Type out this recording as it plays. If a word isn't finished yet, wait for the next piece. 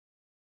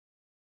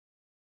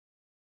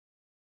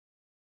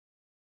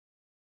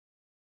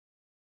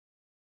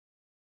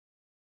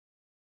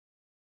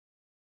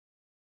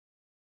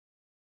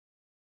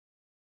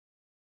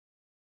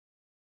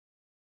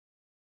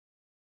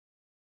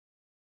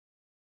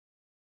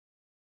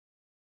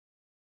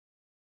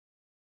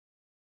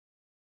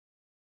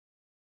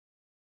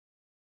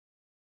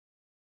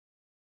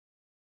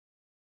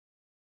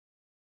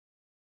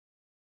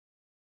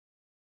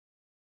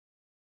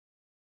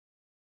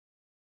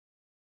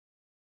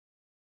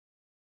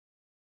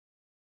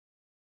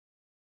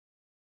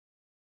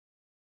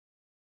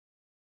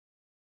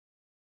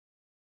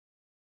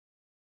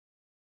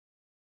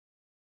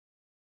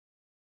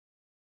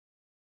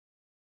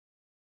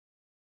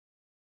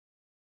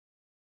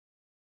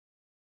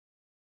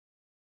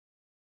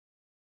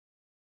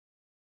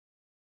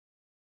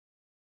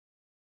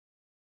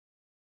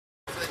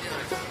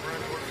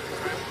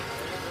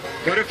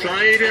What a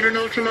flight in an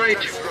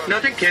ultralight,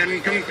 nothing can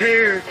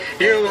compare.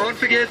 You won't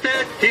forget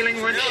that feeling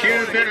once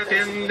you've been up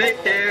in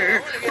the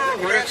air. Oh,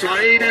 what a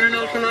flight in an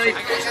ultralight,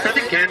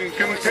 nothing can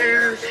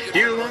compare.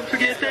 You won't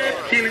forget that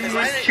feeling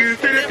once you've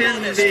been up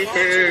in the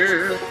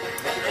air.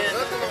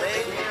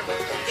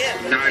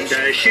 Now I'm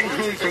dashing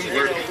home from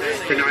work.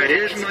 Tonight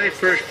is my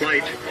first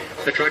flight.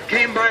 The truck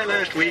came by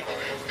last week,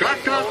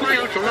 dropped off my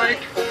ultralight.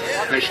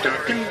 I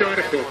stopped and got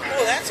a book,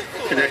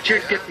 and that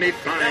should get me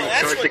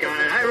by. Cause the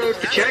guy I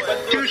wrote the check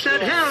to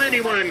said, hell,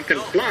 anyone can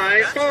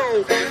fly.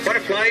 Oh, what a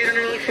flight in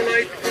an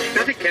ultralight,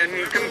 nothing can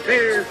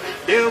compare.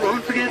 You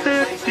won't forget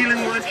that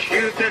feeling once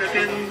you've been up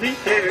in the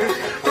air.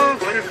 Oh,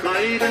 what a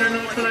flight in an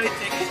ultralight,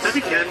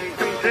 nothing can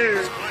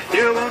compare.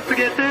 You won't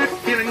forget that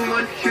feeling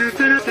once you've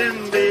been up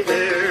in the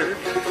air.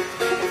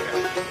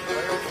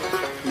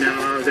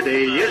 Now the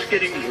day is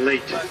getting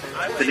late.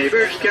 The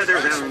neighbors gather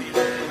round.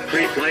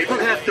 Pre-flight will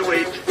have to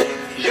wait.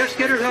 Just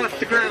get her off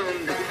the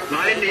ground.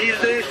 My knees,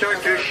 they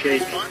start to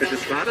shake as the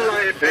throttle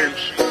I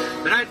advance.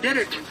 But I did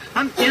it.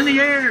 I'm in the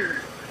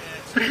air.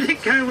 But I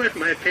think I wet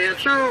my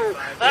pants. Oh,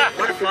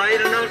 what a flight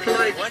in an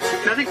ultralight.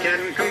 Nothing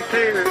can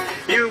compare.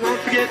 You won't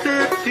forget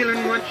that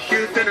feeling once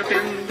you've been up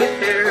in the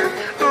air.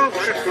 Oh,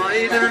 what a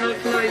flight in an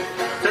ultralight.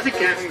 Nothing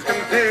can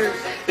compare.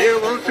 You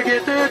won't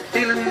forget that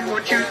feeling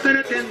once you've been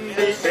up in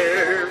the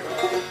air.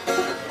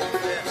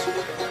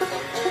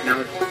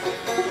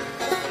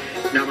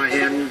 Now my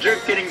hands are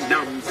getting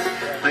numb.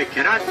 I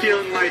cannot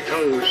feel my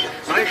toes.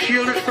 My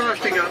shield is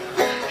frosting up.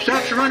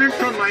 Stuff's running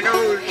from my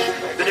nose.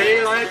 The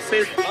daylight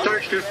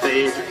starts to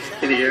fade.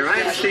 In the air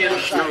I'm seeing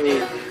snow.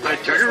 I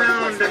turn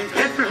around and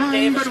head for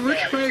home, but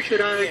which way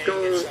should I go?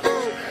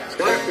 Oh,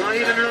 what a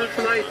flight in an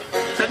ultralight,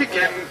 nothing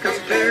can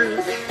compare.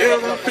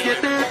 You won't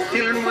forget that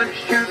feeling once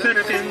you've been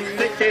up in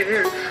the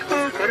air.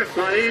 Oh, what a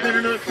flight in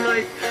an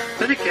ultralight,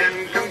 nothing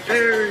can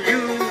compare.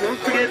 You won't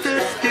forget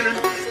that feeling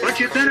once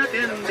you've been up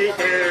in the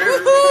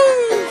air.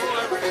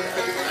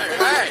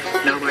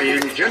 Now my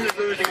engine's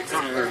losing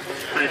power.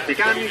 I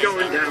think I'm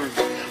going down.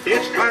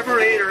 It's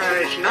carburetor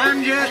ice, and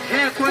I'm just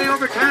halfway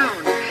over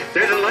town.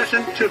 There's a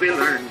lesson to be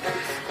learned,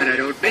 and I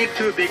don't mean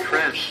to be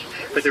crass,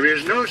 but there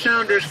is no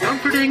sound as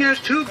comforting as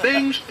two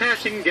bings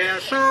passing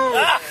gas.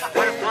 Oh,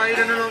 what a flight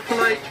in an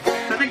ultralight,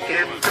 nothing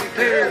can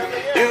compare.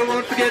 You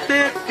won't forget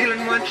that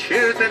feeling once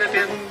you've been up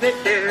in the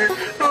air.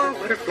 Oh,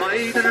 what a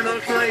flight in an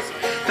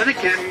ultralight, nothing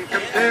can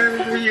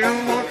compare. You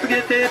won't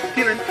forget that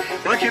feeling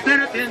once you've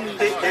been up in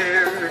the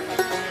air.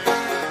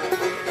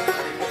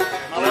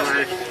 Well,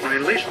 I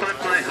finally spot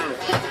my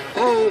house.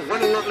 Oh,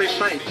 what a lovely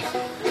sight.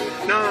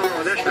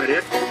 No, that's not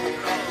it.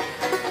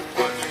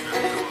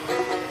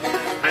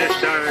 I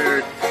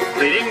start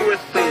pleading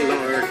with the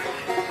Lord,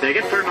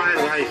 begging for my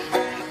life,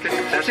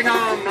 confessing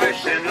all my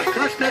sins,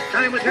 plus that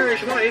time with her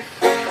his wife.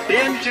 The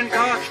engine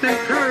coughs then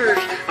purrs.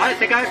 I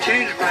think I've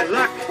changed my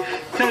luck,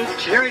 till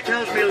Jerry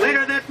tells me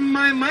later that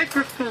my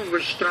microphone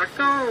was stuck.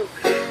 Oh,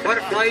 what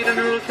a flight in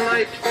an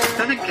ultralight,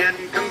 nothing can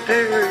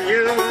compare.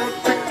 You won't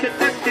forget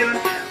that feeling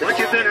once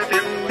you've been up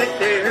in the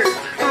air.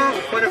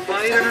 Oh, what a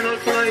flight in an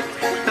ultralight,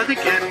 nothing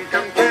can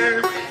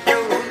compare.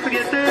 You won't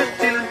forget that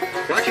feeling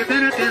once you've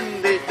been up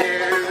in the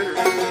air.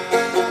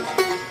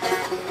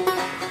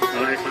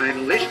 Well, I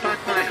finally spot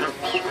my house.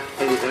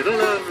 Oh, what a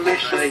lovely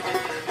sight.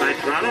 I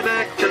throttle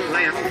back to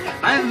land.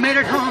 I've made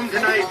it home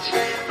tonight.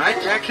 I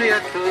taxi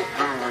at full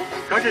power,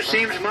 cause it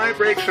seems my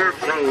brakes are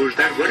froze.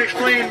 That would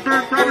explain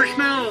burnt rubber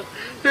smell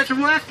that's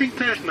wafting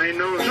past my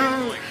nose.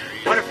 Oh,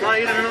 what a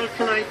flight in an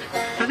ultralight,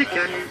 nothing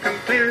can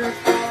compare.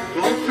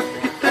 Won't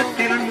forget that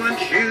feeling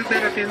once you've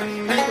been up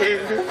in the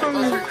air.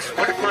 Oh,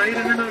 what a flight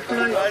in an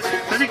ultralight,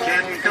 nothing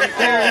can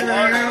compare.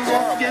 You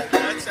won't forget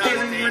that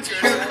feeling once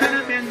you've been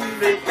up in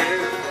the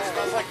air.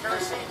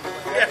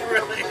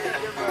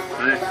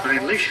 I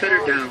finally shut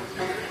her down,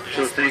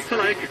 so thankful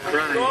I could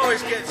cry.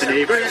 The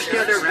neighbors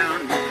gather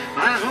round.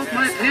 I hope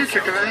my pants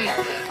are dry.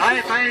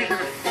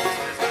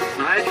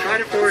 I try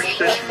to force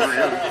a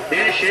smile. In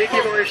a shaky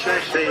voice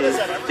I say,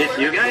 if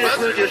you guys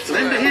will just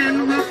lend a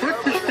hand, we'll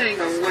put this thing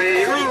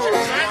away. Oh,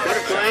 what a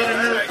flight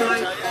and a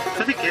flight,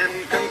 nothing can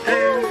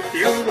compare.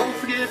 You won't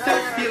forget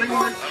that feeling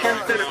once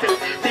you've been up in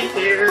the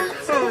air.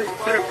 Oh,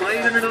 what a flight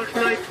and an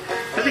ultralight,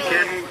 nothing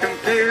can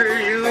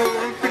compare. You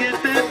won't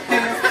forget that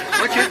feeling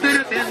once you've been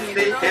up in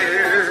the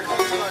air.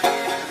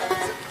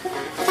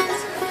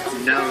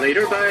 Now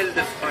later by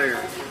the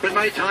fire, with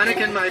my tonic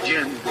and my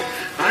gin,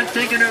 I'm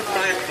thinking of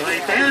my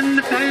flight and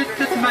the flight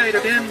that might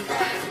have been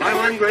my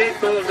one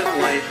great golden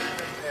life,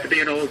 to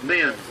be an old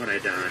man when I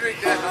die.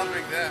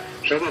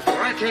 So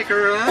before I take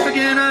her off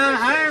again, I'll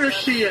hire a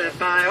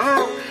CFI.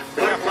 Oh,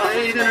 what a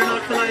flight in an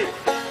ultralight,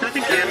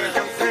 nothing can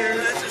compare.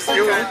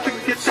 You won't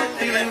forget that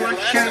feeling once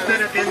you've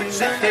been up in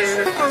the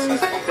air. Oh,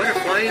 what a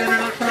flight in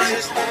an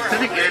ultralight,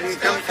 nothing can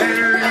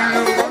compare.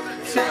 You